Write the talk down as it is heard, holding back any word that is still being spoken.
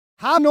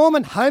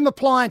Norman Home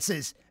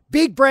Appliances.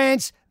 Big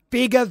brands,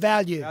 bigger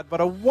value. But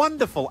a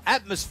wonderful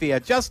atmosphere.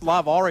 Just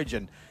love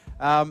Origin.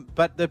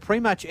 But the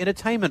pre-match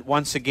entertainment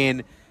once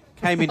again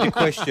came into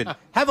question.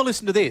 Have a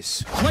listen to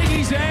this.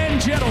 Ladies and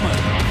gentlemen,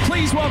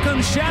 please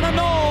welcome Shannon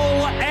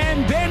Knoll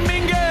and Ben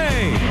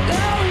Mingay. Oh,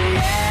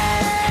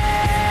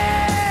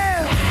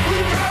 yeah!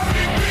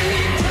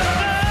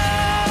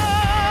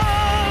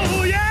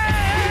 Oh,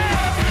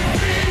 yeah!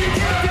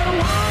 If you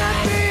wanna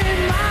be in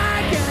my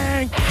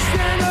gang,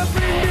 stand up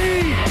and be.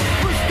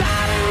 We'll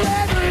start a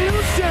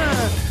revolution.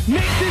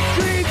 Make the streets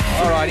free.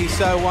 Alrighty,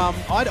 so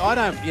I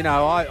don't,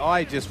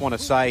 I just want to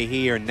say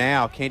here and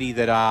now, Kenny,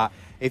 that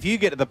if you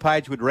get to the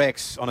Pagewood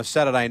Rex on a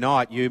Saturday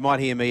night, you might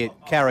hear me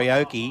at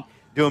karaoke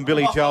doing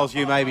Billy Joel's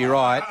 "You May Be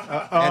Right,"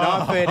 and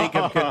I'm fair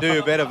dinkum can do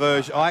a better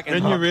version.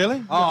 Can you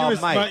really? Oh, Give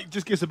us, mate.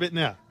 Just give us a bit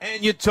now.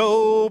 And you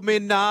told me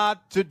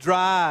not to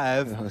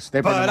drive,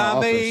 Step into but my I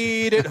office.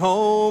 made it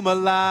home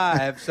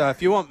alive. So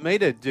if you want me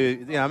to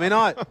do,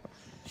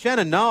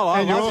 Shannon Knoll,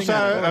 And you're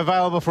also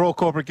available for all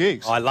corporate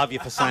gigs. I love you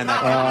for saying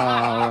that. Oh,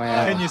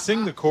 wow. Can you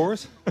sing the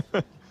chorus?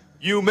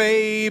 You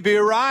may be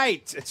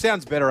right. It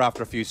sounds better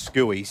after a few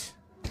skewies.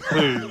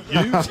 Who?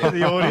 You? To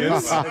the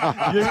audience?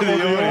 You to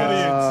the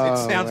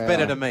audience. It sounds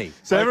better to me.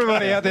 So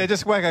everybody out there,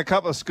 just whack a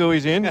couple of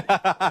skewies in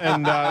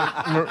and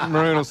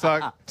Maroon will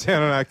start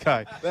sounding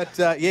okay. But,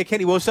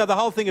 Kenny, well, so the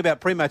whole thing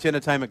about pre-match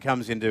entertainment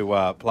comes into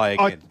play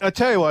again. I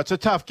tell you what, it's a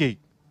tough gig.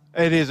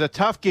 It is a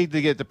tough gig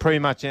to get the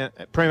pre-match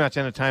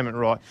entertainment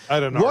right. I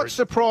don't know. What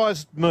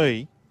surprised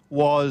me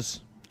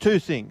was two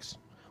things.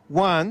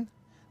 One,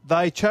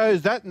 they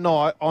chose that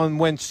night on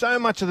when so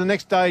much of the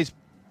next day's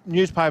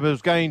newspaper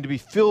was going to be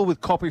filled with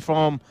copy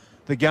from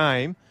the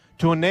game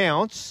to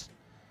announce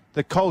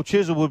that Cole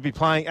Chisel would be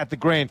playing at the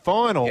grand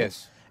final.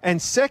 Yes. And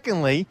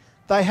secondly,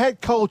 they had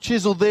Cole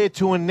Chisel there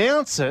to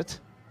announce it.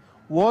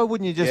 Why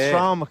wouldn't you just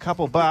throw him a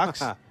couple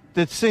bucks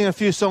to sing a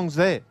few songs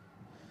there?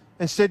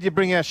 Instead, you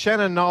bring out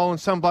Shannon Knoll and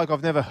some bloke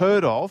I've never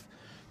heard of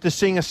to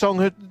sing a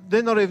song.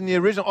 They're not even the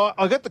original.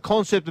 I get the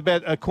concept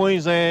about a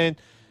Queensland,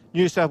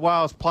 New South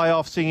Wales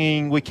playoff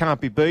singing "We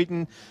Can't Be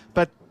Beaten,"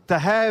 but to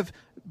have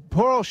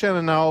poor old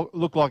Shannon Knoll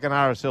look like an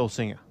RSL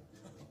singer.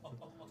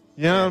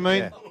 You know what I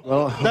mean? Yeah.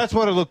 Well, that's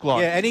what it looked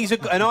like. Yeah,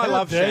 and I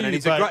love dare Shannon. you,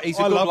 He's a mate. great, he's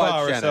a I good love bloke,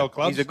 RSL Shannon.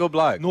 clubs. He's a good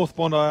bloke. North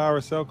Bondi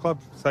RSL Club.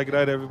 Say good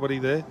day to everybody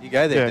there. You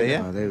go there, Yeah. do you?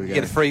 Oh, there we You go.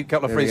 get a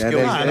couple of There free we go.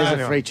 skills. There's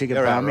no. a free chicken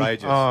They're palmy.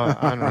 outrageous. Oh,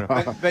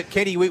 unreal. But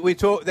Kenny, we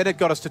talked. Then it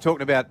got us to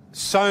talking about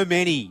so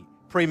many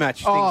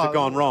pre-match things have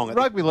gone wrong.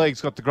 Rugby league's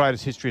got the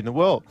greatest history in the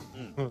world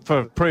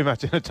for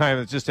pre-match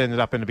entertainment. It just ended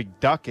up in a big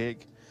duck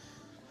egg.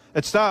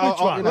 It started. Which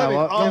one?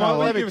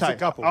 Give us a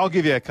couple. I'll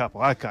give you a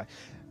couple. Okay.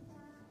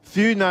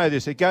 Few know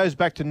this. It goes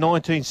back to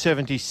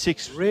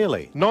 1976.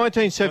 Really?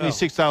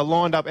 1976. They were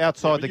lined up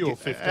outside but the. you were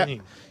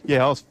 15.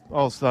 Yeah, I was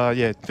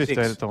 15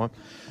 at the time.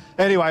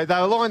 Anyway,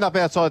 they were lined up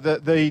outside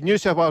the New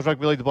South Wales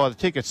Rugby League to buy the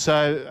tickets.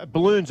 So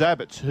Balloons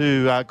Abbots,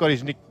 who got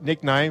his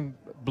nickname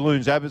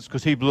Balloons Abbots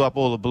because he blew up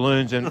all the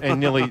balloons and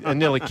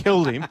nearly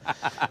killed him,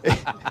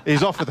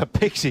 he's off with the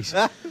Pixies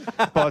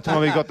by the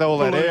time he got all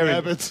that air in.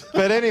 Abbots.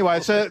 But anyway,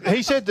 so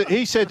he said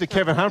to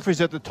Kevin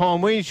Humphries at the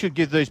time, we should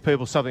give these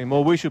people something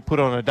more. We should put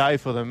on a day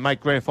for them,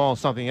 make grand final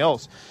something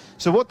else.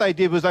 So what they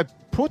did was they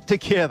put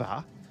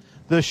together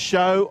the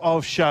show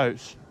of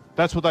shows.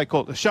 That's what they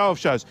call it, the show of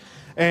shows.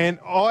 And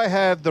I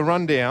have the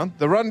rundown.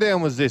 The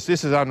rundown was this.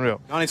 This is unreal.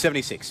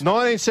 1976.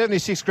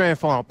 1976 grand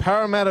final,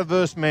 Parramatta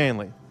versus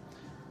Manly.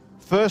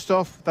 First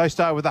off, they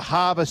start with the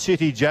Harbour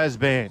City Jazz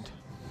Band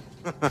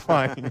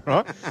playing,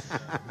 right?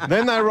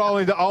 Then they roll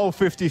into Old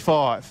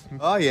 55.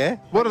 Oh yeah.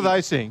 What do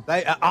they sing?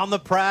 They are on the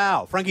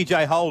prowl. Frankie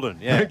J. Holden.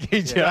 Yeah.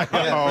 Frankie J.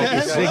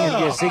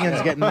 Your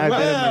singing's getting no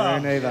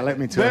better, Maroon, either, let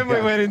me tell Then you.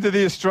 we went into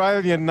the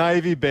Australian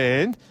Navy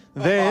Band.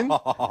 Then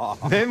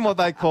what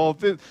they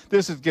called,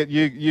 this is get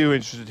you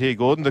interested here,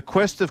 Gordon, the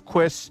Quest of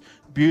Quests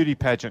beauty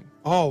pageant.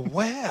 Oh,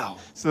 wow.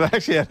 So they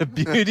actually had a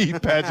beauty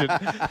pageant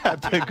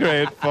at the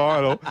grand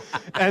final.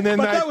 And then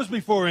But that was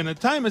before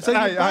entertainment. So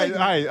hey,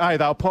 they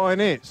were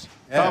pioneers.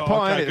 They were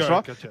pioneers,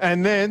 right? Gotcha.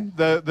 And then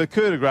the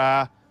coup de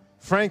grace,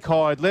 Frank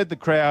Hyde led the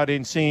crowd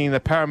in singing the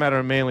Parramatta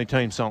and Manly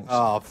team songs.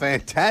 Oh,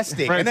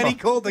 fantastic. Frank And then he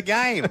Hyde. called the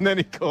game. And then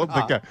he called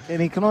the game.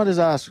 Kenny, can I just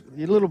ask,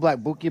 your little black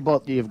book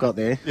you've got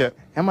there, Yeah.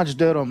 how much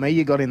dirt on me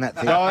you got in that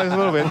thing? Oh, there's a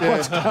little bit.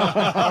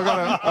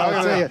 Yeah.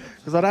 I'll tell you,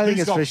 because I don't think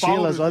He's it's for got folders,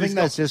 Sheila's. I think he's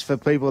that's just for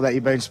people that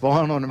you've been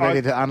spying on and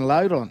ready to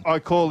unload on. I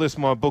call this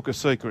my book of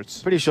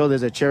secrets. Pretty sure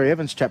there's a Cherry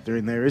Evans chapter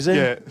in there, is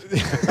there?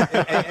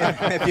 Yeah.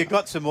 And have you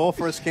got some more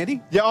for us,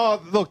 Kenny? Yeah,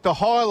 look, the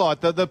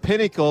highlight, the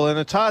pinnacle, and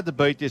it's hard to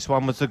beat this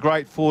one, was the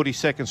great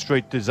 42nd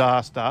Street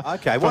disaster.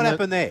 Okay, from what the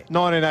happened there?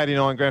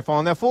 1989 grand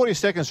final. Now,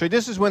 42nd Street,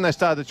 this is when they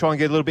started to try and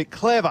get a little bit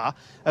clever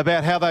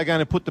about how they're going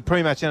to put the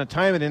pre-match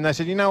entertainment in. They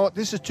said, you know what,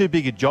 this is too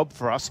big a job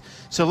for us,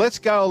 so let's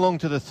go along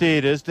to the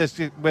theatres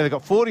where they've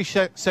got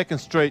 42nd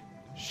Street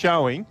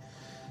showing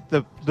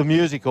the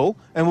musical,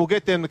 and we'll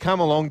get them to come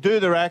along, do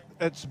their act.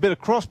 It's a bit of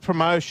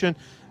cross-promotion.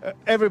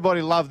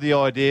 Everybody loved the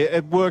idea.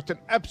 It worked an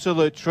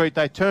absolute treat.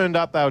 They turned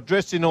up. They were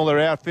dressed in all their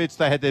outfits.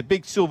 They had their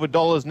big silver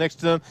dollars next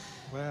to them.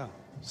 Wow.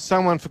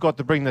 Someone forgot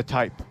to bring the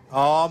tape.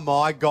 Oh,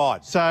 my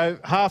God. So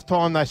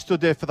half-time, they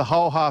stood there for the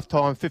whole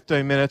half-time,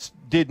 15 minutes,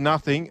 did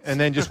nothing, and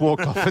then just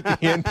walked off at the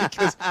end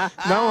because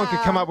no one could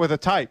come up with a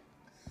tape.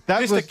 That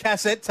Just was a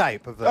cassette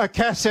tape of the... a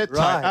cassette tape.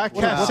 Right. A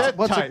cassette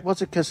tape.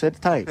 What's a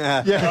cassette tape?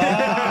 Yeah.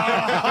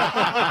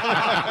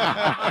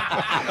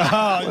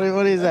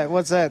 What is that?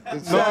 What's that?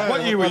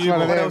 What year were you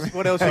born?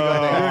 What else you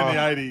got there?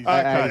 You're in the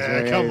 80s.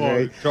 Okay, Come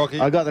on, Jockey.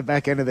 I got the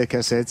back end of the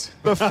cassettes.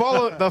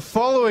 The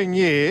following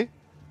year,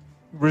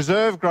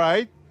 reserve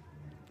grade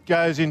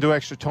goes into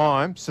extra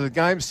time, so the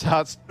game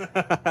starts.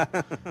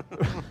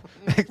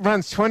 It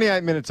runs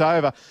 28 minutes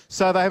over,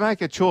 so they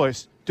make a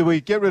choice. Do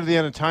we get rid of the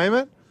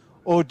entertainment,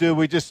 or do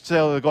we just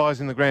tell the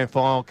guys in the grand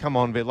final, come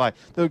on a bit late?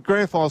 The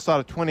grand final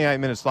started 28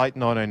 minutes late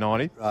in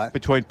 1990 Right.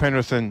 between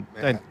Penrith and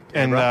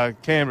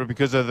Canberra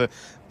because of the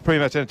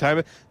pre-match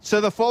entertainment. So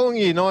the following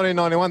year,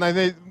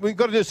 1991, we've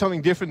got to do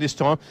something different this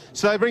time.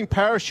 So they bring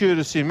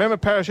parachutists in. Remember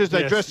parachutists?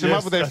 They dressed them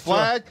up with their that's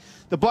flag. right.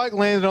 The bloke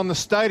landed on the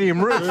stadium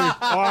roof.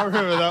 I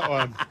remember that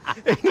one.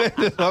 He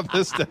landed on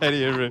the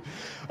stadium roof.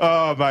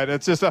 Oh, mate,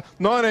 it's just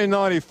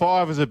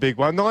 1995 was a big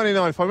one.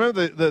 1995,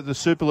 remember the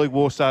Super League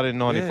War started in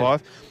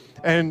 95?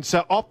 And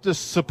so Optus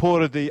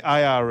supported the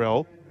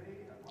ARL.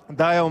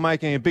 They were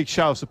making a big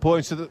show of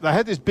supporting. So they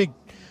had this big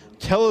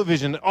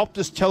television,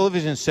 Optus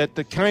television set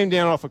that came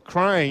down off a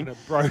crane. And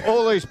it broke.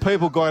 All these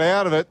people got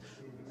out of it.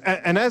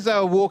 And as they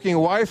were walking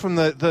away from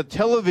the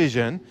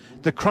television,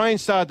 the crane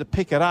started to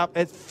pick it up.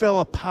 It fell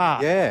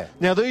apart. Yeah.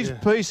 Now, these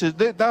pieces,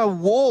 they were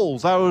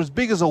walls. They were as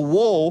big as a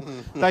wall.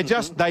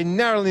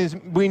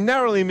 We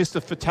narrowly missed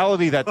a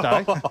fatality that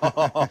day.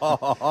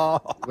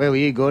 Where were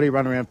you, Gordy?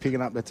 Running around picking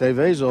up the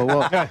TVs or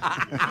what?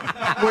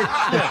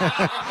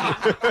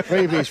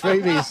 freebies.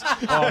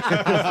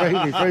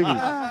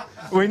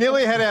 freebies. We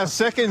nearly had our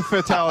second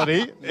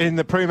fatality in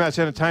the pre-match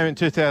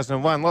entertainment in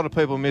 2001. A lot of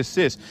people missed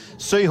this.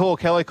 Seahawk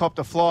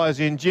helicopter flies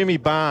in. Jimmy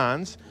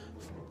Barnes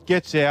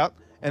gets out,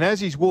 and as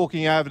he's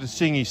walking over to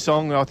sing his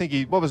song, I think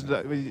he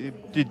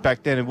did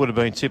back then, it would have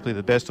been Simply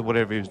the Best or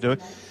whatever he was doing.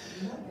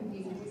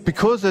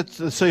 Because it's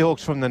the Seahawks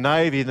from the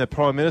Navy and the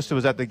Prime Minister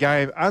was at the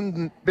game,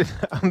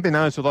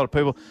 unbeknownst to a lot of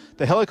people,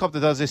 the helicopter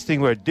does this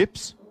thing where it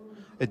dips.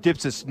 It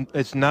dips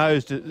its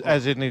nose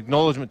as an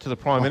acknowledgement to the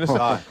Prime Minister.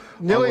 I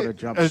would have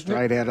jumped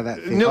straight out of that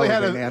thing.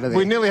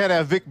 We nearly had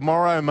our Vic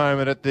Morrow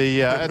moment at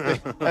the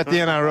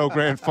NRL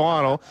Grand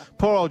Final.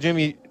 Poor old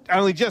Jimmy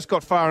only just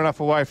got far enough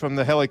away from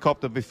the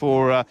helicopter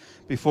before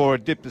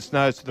it dipped its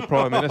nose to the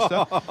Prime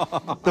Minister.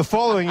 The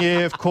following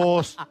year, of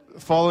course,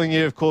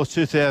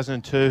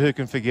 2002. Who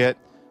can forget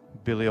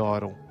Billy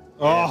Idol?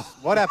 Oh,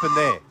 What happened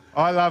there?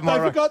 I love my.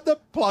 they forgot to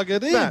plug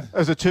it in. No, it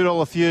was a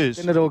 $2 fuse.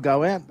 Didn't it all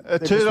go out? A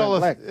They just went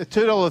black.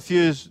 $2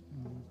 fuse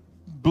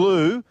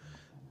blew,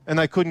 and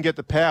they couldn't get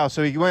the power.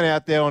 So he went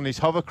out there on his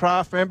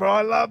hovercraft. Remember,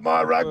 I love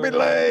my rugby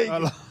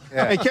league.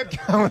 He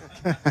kept going.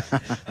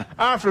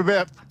 After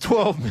about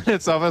 12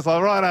 minutes of it, it's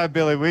like, righto,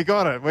 Billy, we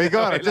got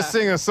it. Just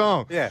sing a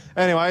song. Yeah.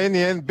 Anyway, in the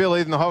end,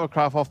 Billy and the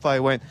hovercraft, off they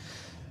went.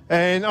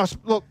 And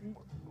look,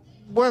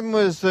 when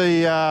was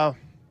the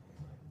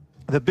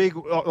big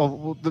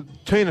the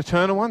Tina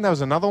Turner one? That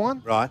was another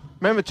one. Right.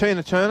 Remember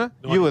Tina Turner?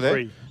 You were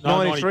there.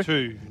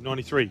 93.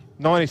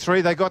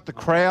 93. They got the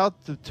crowd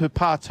to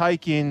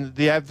partake in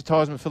the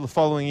advertisement for the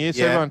following year.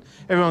 So Yeah.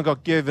 everyone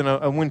got given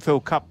a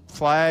Winfield Cup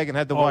flag and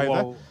had the wave.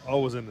 Well, I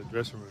was in the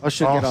dressing room. I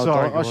should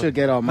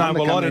get on Mum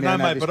to well, come I in don't and know, have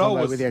mate, this but I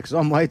convo was- with you because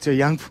I'm way too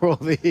young for all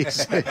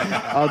this.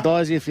 I'll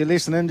die if you're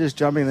listening. Just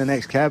jump in the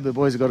next cab. The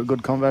boys have got a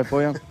good convo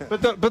for you.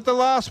 But the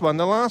last one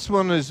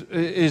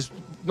is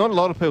not a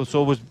lot of people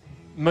saw was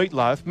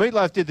Meatloaf.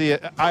 Meatloaf did the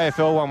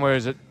AFL one where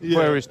he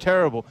was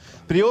terrible,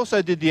 but he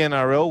also did the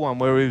NRL one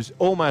where he was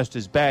almost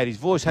as bad. His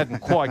voice hadn't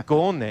quite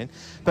gone then,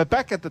 but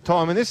back at the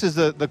time, and this is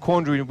the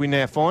quandary we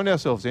now find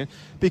ourselves in,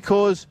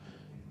 because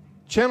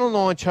Channel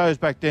 9 chose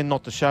back then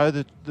not to show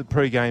the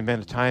pre-game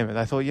entertainment.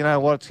 They thought, you know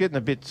what, it's getting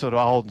a bit sort of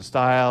old and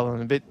stale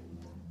and a bit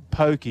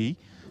pokey.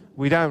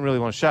 We don't really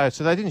want to show it,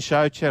 so they didn't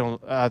show Channel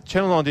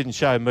 9 didn't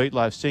show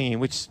Meatloaf singing,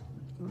 which,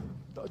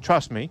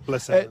 trust me,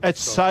 Bless them. it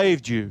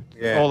saved you,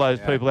 all those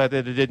people out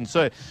there that didn't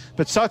see it.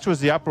 But such was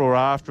the uproar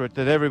after it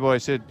that everybody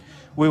said,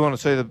 we want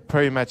to see the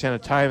pre-match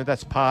entertainment,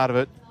 that's part of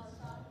it.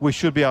 We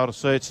should be able to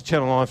see it. So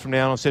Channel 9 from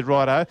now on said,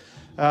 righto,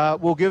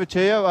 we'll give it to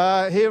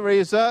you. Here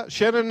is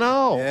Shannon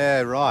Noel.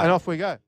 Yeah, right. And off we go.